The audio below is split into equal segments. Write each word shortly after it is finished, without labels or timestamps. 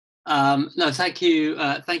No, thank you.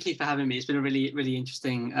 Thank you for having me. It's been a really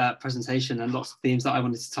interesting presentation, and lots of themes that I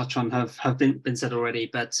wanted to touch on have been said already.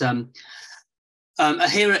 But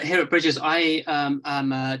here at Bridges, I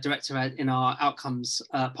am a director in our outcomes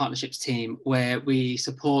partnerships team, where we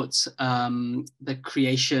support the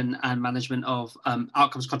creation and management of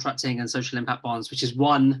outcomes contracting and social impact bonds, which is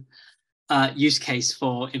one use case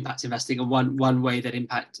for impact investing, and one way that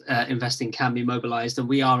impact investing can be mobilized. And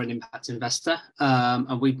we are an impact investor,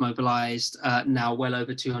 and we've mobilized now well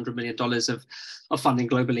over $200 million of funding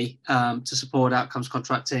globally to support outcomes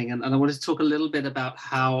contracting. And I wanted to talk a little bit about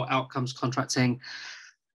how outcomes contracting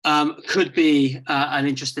could be an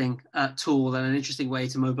interesting tool and an interesting way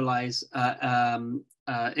to mobilize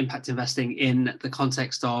impact investing in the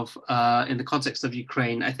context of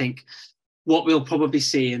Ukraine. I think what we'll probably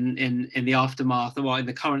see in the aftermath, or in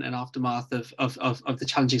the current and aftermath of the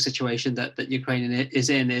challenging situation that Ukraine is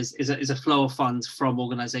in, is a flow of funds from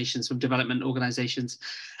organizations, from development organizations,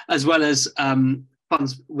 as well as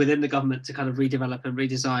funds within the government to kind of redevelop and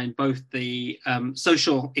redesign both the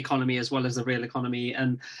social economy as well as the real economy.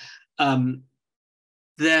 And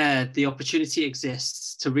the opportunity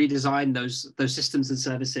exists to redesign those systems and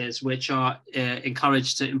services which are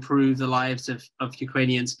encouraged to improve the lives of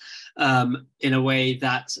Ukrainians in a way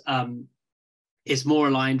that is more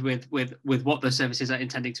aligned with what those services are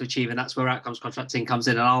intending to achieve. And that's where outcomes contracting comes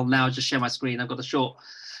in. And I'll now just share my screen. I've got a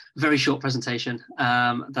very short presentation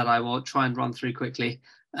that I will try and run through quickly.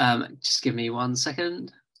 Just give me 1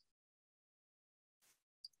 second.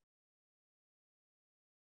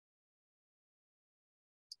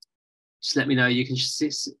 Just let me know you can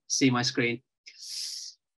see my screen.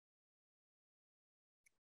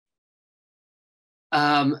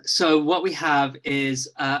 So what we have is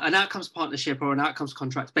an outcomes partnership or an outcomes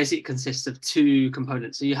contract. Basically consists of two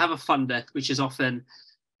components. So you have a funder, which is often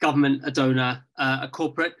government, a donor, a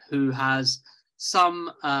corporate who has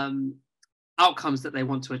some outcomes that they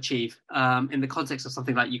want to achieve. In the context of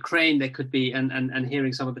something like Ukraine, there could be, and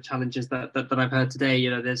hearing some of the challenges that I've heard today,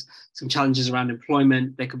 there's some challenges around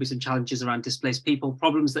employment, there could be some challenges around displaced people,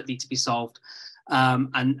 problems that need to be solved,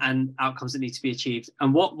 and outcomes that need to be achieved.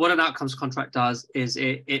 And what an outcomes contract does is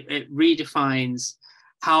it redefines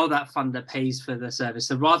how that funder pays for the service.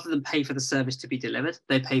 So rather than pay for the service to be delivered,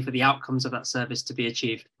 they pay for the outcomes of that service to be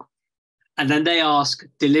achieved. And then they ask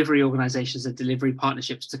delivery organizations and delivery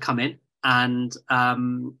partnerships to come in and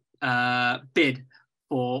bid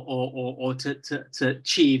for or to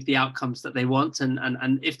achieve the outcomes that they want.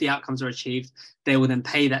 And if the outcomes are achieved, they will then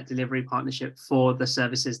pay that delivery partnership for the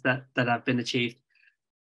services that have been achieved.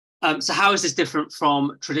 So how is this different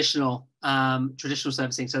from traditional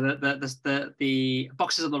servicing? So the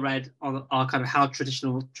boxes on the red are kind of how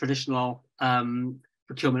traditional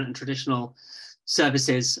procurement and traditional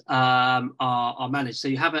services are managed. So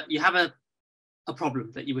you have a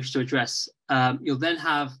problem that you wish to address. You'll then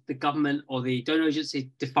have the government or the donor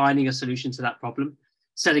agency defining a solution to that problem,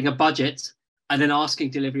 setting a budget, and then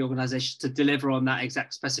asking delivery organizations to deliver on that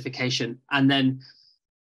exact specification. And then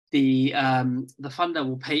the funder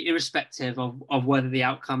will pay irrespective of whether the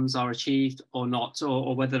outcomes are achieved or not,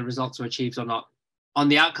 or whether the results are achieved or not. On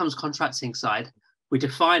the outcomes contracting side, we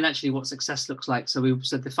define actually what success looks like. So the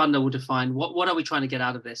funder will define what are we trying to get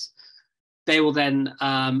out of this. They will then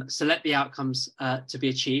select the outcomes to be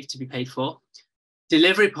achieved, to be paid for.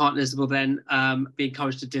 Delivery partners will then be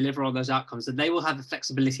encouraged to deliver on those outcomes, and they will have the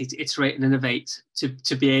flexibility to iterate and innovate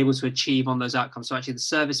to be able to achieve on those outcomes. So actually the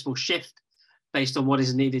service will shift based on what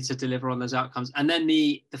is needed to deliver on those outcomes. And then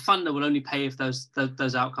the funder will only pay if those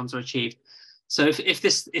outcomes are achieved. So if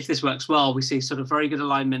this works well, we see sort of very good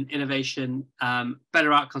alignment, innovation,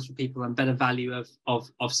 better outcomes for people, and better value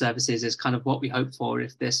of services is kind of what we hope for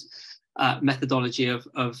if this methodology of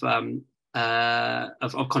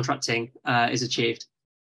contracting is achieved.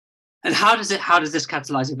 And how does this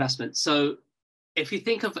catalyze investment? So if you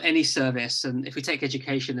think of any service, and if we take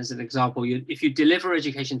education as an example, if you deliver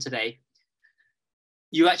education today,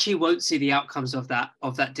 you actually won't see the outcomes of that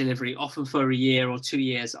delivery often for a year or 2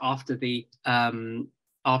 years after the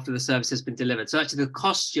service has been delivered. So actually the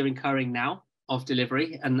costs you're incurring now of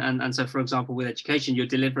delivery, and so for example with education, you're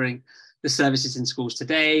delivering the services in schools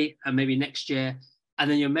today and maybe next year,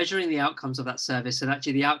 and then you're measuring the outcomes of that service, and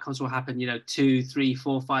actually the outcomes will happen 2, 3,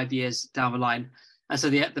 4, 5 years down the line. And so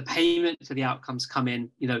the payment for the outcomes come in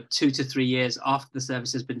 2 to 3 years after the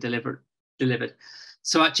service has been delivered.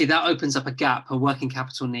 So actually that opens up a gap, a working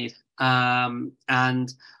capital need.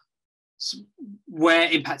 And where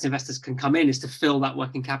impact investors can come in is to fill that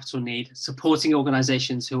working capital need, supporting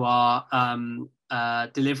organizations who are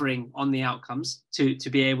delivering on the outcomes to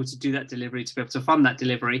be able to do that delivery, to be able to fund that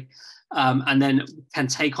delivery, and then can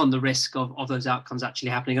take on the risk of those outcomes actually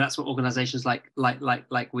happening. And that's what organizations like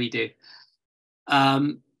we do.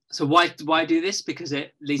 So why do this? Because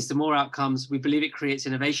it leads to more outcomes. We believe it creates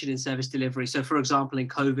innovation in service delivery. So, for example, in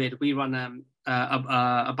COVID, we run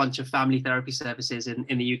a bunch of family therapy services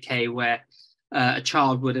in the UK where a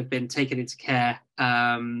child would have been taken into care,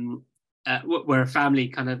 where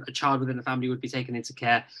a child within a family would be taken into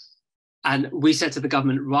care. And we said to the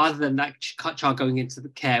government, rather than that child going into the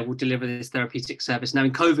care, we'll deliver this therapeutic service. Now,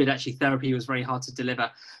 in COVID, actually, therapy was very hard to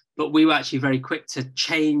deliver. But we were actually very quick to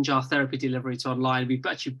change our therapy delivery to online. We've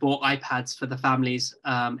actually bought iPads for the families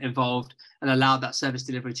involved and allowed that service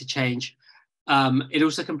delivery to change. It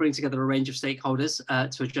also can bring together a range of stakeholders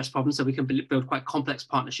to address problems. So we can build quite complex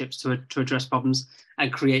partnerships to address problems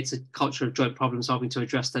and creates a culture of joint problem solving to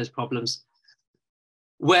address those problems.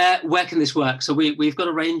 Where can this work? So we've got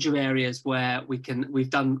a range of areas where we've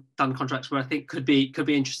done contracts where I think could be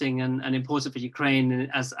interesting and important for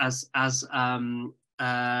Ukraine as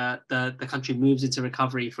the country moves into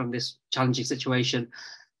recovery from this challenging situation.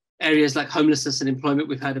 Areas like homelessness and employment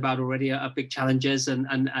we've heard about already are big challenges,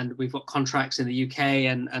 and we've got contracts in the UK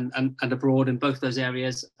and abroad in both those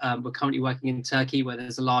areas. We're currently working in Turkey where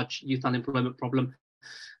there's a large youth unemployment problem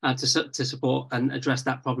to support and address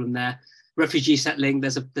that problem there. Refugee settling,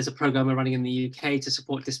 there's a program we're running in the UK to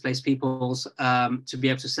support displaced peoples to be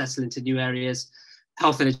able to settle into new areas.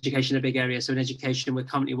 Health and education are big areas. So in education, we're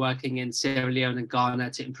currently working in Sierra Leone and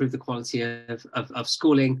Ghana to improve the quality of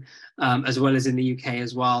schooling, as well as in the UK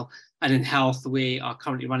as well. And in health, we are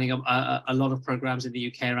currently running a lot of programs in the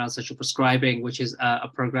UK around social prescribing, which is a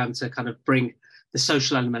program to kind of bring the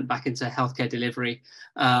social element back into healthcare delivery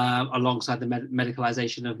alongside the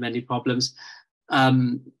medicalization of many problems.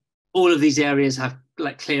 All of these areas have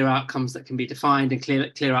like clear outcomes that can be defined and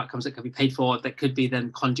clear outcomes that can be paid for, that could be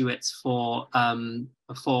then conduits for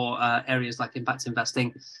areas like impact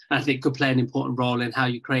investing. And I think could play an important role in how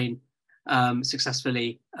Ukraine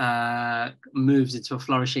successfully moves into a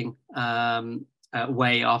flourishing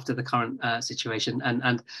way after the current situation.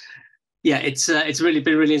 And yeah, it's really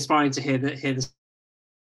been really inspiring to hear the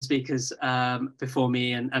speakers before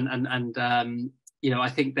me and I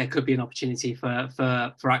think there could be an opportunity for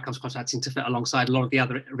outcomes contracting to fit alongside a lot of the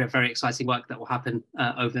other very exciting work that will happen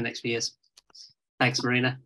over the next few years. Thanks, Marina.